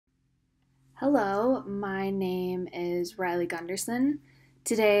Hello, my name is Riley Gunderson.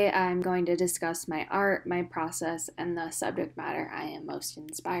 Today I'm going to discuss my art, my process, and the subject matter I am most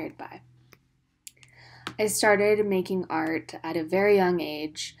inspired by. I started making art at a very young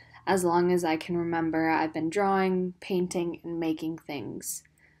age. As long as I can remember, I've been drawing, painting, and making things.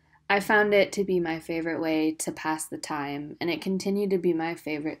 I found it to be my favorite way to pass the time, and it continued to be my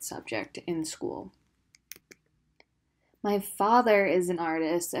favorite subject in school. My father is an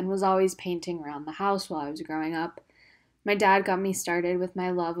artist and was always painting around the house while I was growing up. My dad got me started with my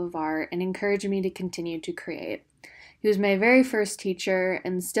love of art and encouraged me to continue to create. He was my very first teacher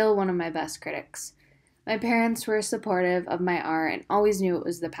and still one of my best critics. My parents were supportive of my art and always knew it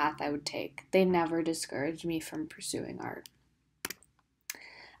was the path I would take. They never discouraged me from pursuing art.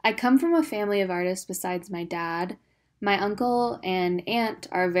 I come from a family of artists besides my dad. My uncle and aunt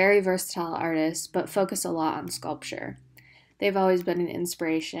are very versatile artists but focus a lot on sculpture. They've always been an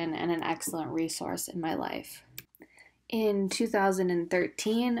inspiration and an excellent resource in my life. In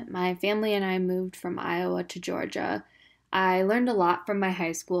 2013, my family and I moved from Iowa to Georgia. I learned a lot from my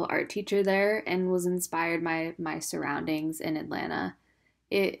high school art teacher there and was inspired by my surroundings in Atlanta.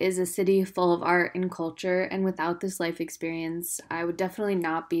 It is a city full of art and culture, and without this life experience, I would definitely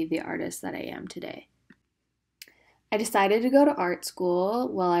not be the artist that I am today. I decided to go to art school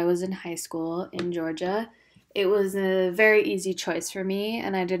while I was in high school in Georgia. It was a very easy choice for me,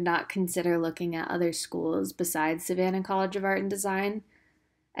 and I did not consider looking at other schools besides Savannah College of Art and Design.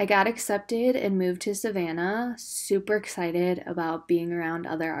 I got accepted and moved to Savannah, super excited about being around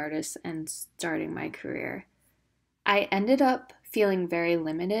other artists and starting my career. I ended up feeling very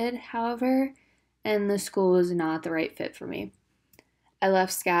limited, however, and the school was not the right fit for me. I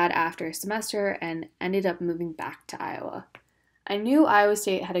left SCAD after a semester and ended up moving back to Iowa. I knew Iowa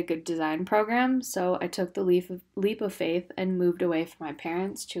State had a good design program, so I took the leap of faith and moved away from my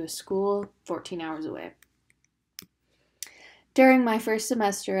parents to a school 14 hours away. During my first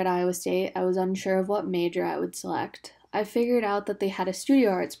semester at Iowa State, I was unsure of what major I would select. I figured out that they had a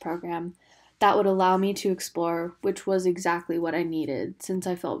studio arts program that would allow me to explore, which was exactly what I needed since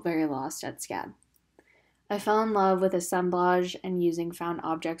I felt very lost at SCAD. I fell in love with assemblage and using found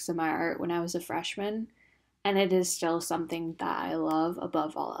objects in my art when I was a freshman, and it is still something that I love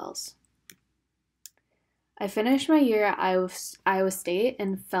above all else. I finished my year at Iowa State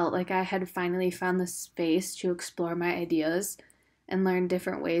and felt like I had finally found the space to explore my ideas and learn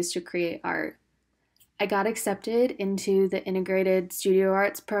different ways to create art. I got accepted into the integrated studio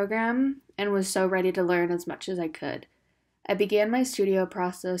arts program and was so ready to learn as much as I could. I began my studio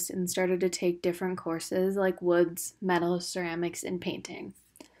process and started to take different courses like woods, metal, ceramics, and painting.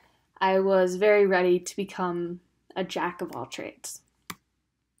 I was very ready to become a jack of all trades.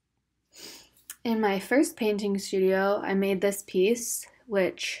 In my first painting studio, I made this piece,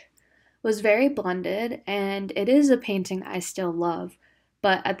 which was very blended, and it is a painting I still love,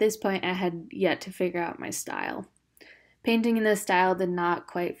 but at this point I had yet to figure out my style. Painting in this style did not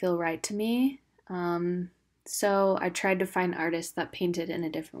quite feel right to me, so I tried to find artists that painted in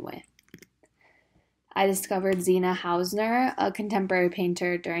a different way. I discovered Zena Hausner, a contemporary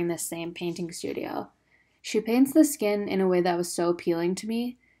painter, during this same painting studio. She paints the skin in a way that was so appealing to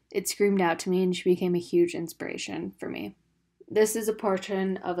me, it screamed out to me, and she became a huge inspiration for me. This is a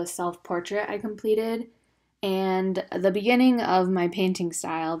portrait of a self-portrait I completed, and the beginning of my painting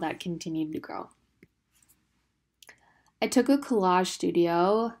style that continued to grow. I took a collage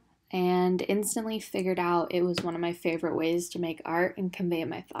studio and instantly figured out it was one of my favorite ways to make art and convey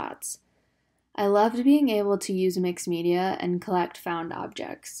my thoughts. I loved being able to use mixed media and collect found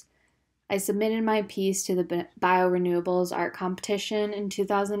objects. I submitted my piece to the Biorenewables Art Competition in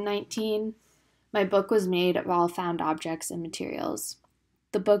 2019. My book was made of all found objects and materials.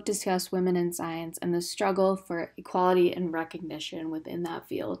 The book discussed women in science and the struggle for equality and recognition within that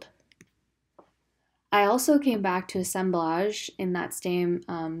field. I also came back to assemblage in that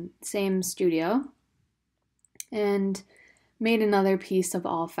same studio and made another piece of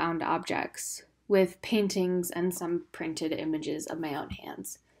all found objects with paintings and some printed images of my own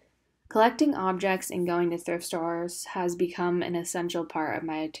hands. Collecting objects and going to thrift stores has become an essential part of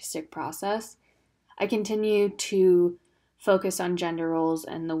my artistic process. I continue to focus on gender roles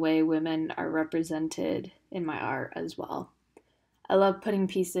and the way women are represented in my art as well. I love putting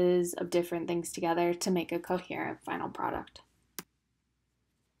pieces of different things together to make a coherent final product.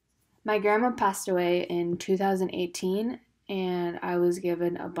 My grandma passed away in 2018, and I was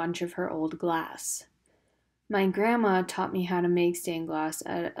given a bunch of her old glass. My grandma taught me how to make stained glass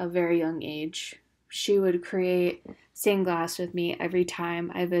at a very young age. She would create stained glass with me every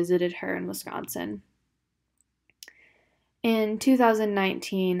time I visited her in Wisconsin. In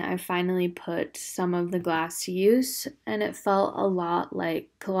 2019, I finally put some of the glass to use, and it felt a lot like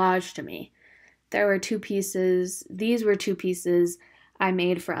collage to me. These were two pieces I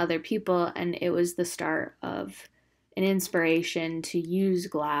made for other people, and it was the start of an inspiration to use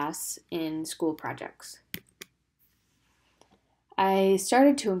glass in school projects. I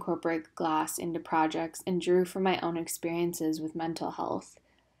started to incorporate glass into projects and drew from my own experiences with mental health.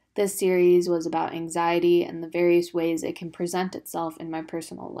 This series was about anxiety and the various ways it can present itself in my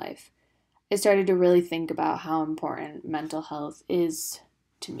personal life. I started to really think about how important mental health is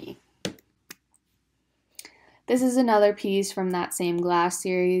to me. This is another piece from that same glass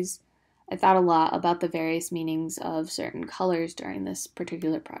series. I thought a lot about the various meanings of certain colors during this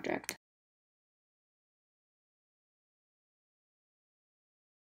particular project.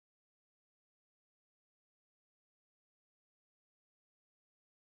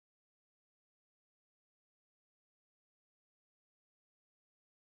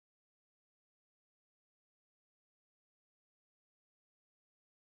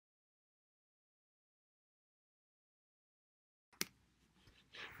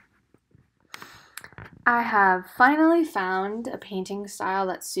 I have finally found a painting style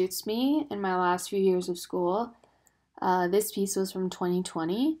that suits me in my last few years of school. This piece was from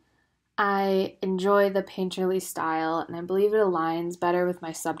 2020. I enjoy the painterly style, and I believe it aligns better with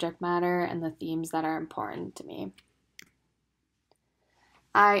my subject matter and the themes that are important to me.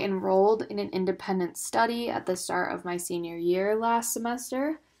 I enrolled in an independent study at the start of my senior year last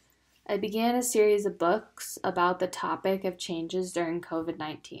semester. I began a series of books about the topic of changes during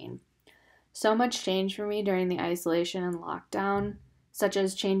COVID-19. So much changed for me during the isolation and lockdown, such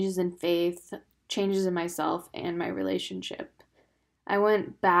as changes in faith, changes in myself, and my relationship. I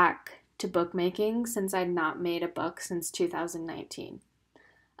went back to bookmaking since I'd not made a book since 2019.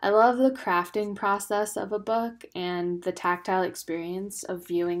 I love the crafting process of a book and the tactile experience of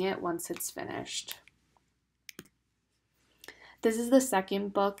viewing it once it's finished. This is the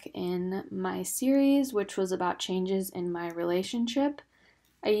second book in my series, which was about changes in my relationship.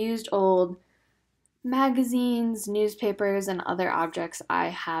 I used old magazines, newspapers, and other objects I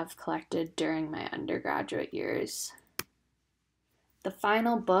have collected during my undergraduate years. The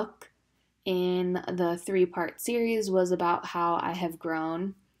final book in the three-part series was about how I have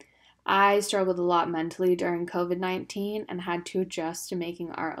grown. I struggled a lot mentally during COVID-19 and had to adjust to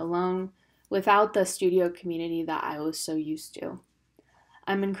making art alone without the studio community that I was so used to.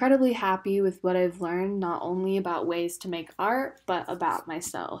 I'm incredibly happy with what I've learned, not only about ways to make art, but about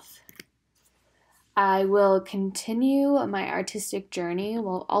myself. I will continue my artistic journey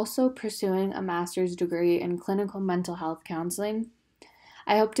while also pursuing a master's degree in clinical mental health counseling.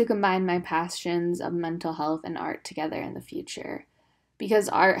 I hope to combine my passions of mental health and art together in the future, because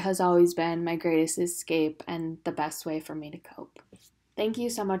art has always been my greatest escape and the best way for me to cope. Thank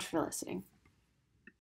you so much for listening.